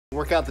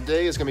Workout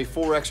today is gonna be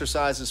 4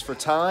 exercises for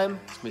time.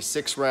 It's gonna be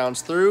 6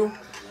 rounds through.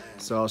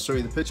 So I'll show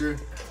you the picture.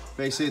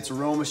 Basically, it's a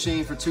row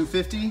machine for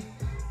 250.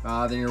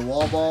 Then your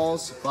wall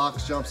balls,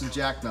 box jumps, and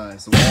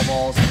jackknives. The wall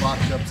balls,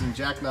 box jumps, and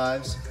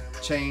jackknives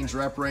change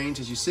rep range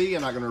as you see.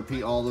 I'm not gonna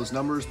repeat all those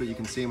numbers, but you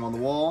can see them on the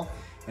wall.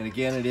 And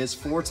again, it is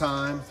for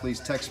time. Please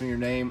text me your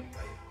name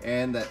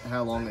and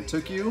how long it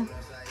took you.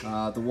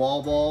 The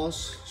wall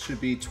balls should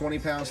be 20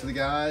 pounds for the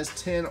guys,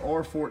 10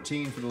 or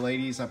 14 for the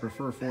ladies. I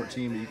prefer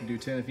 14, but you can do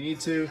 10 if you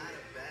need to.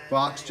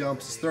 Box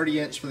jumps is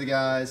 30-inch for the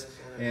guys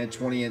and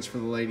 20-inch for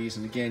the ladies.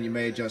 And again, you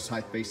may adjust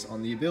height based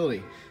on the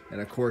ability. And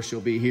of course,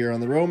 you'll be here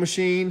on the row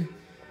machine.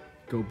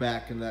 Go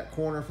back in that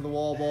corner for the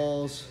wall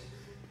balls,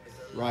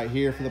 right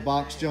here for the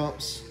box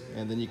jumps,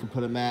 and then you can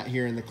put a mat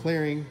here in the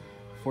clearing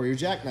for your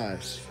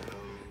jackknives.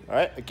 All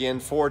right, again,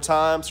 4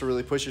 times, so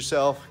really push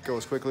yourself, go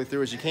as quickly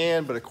through as you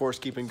can, but of course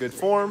keep in good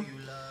form,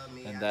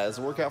 and that is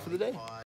the workout for the day.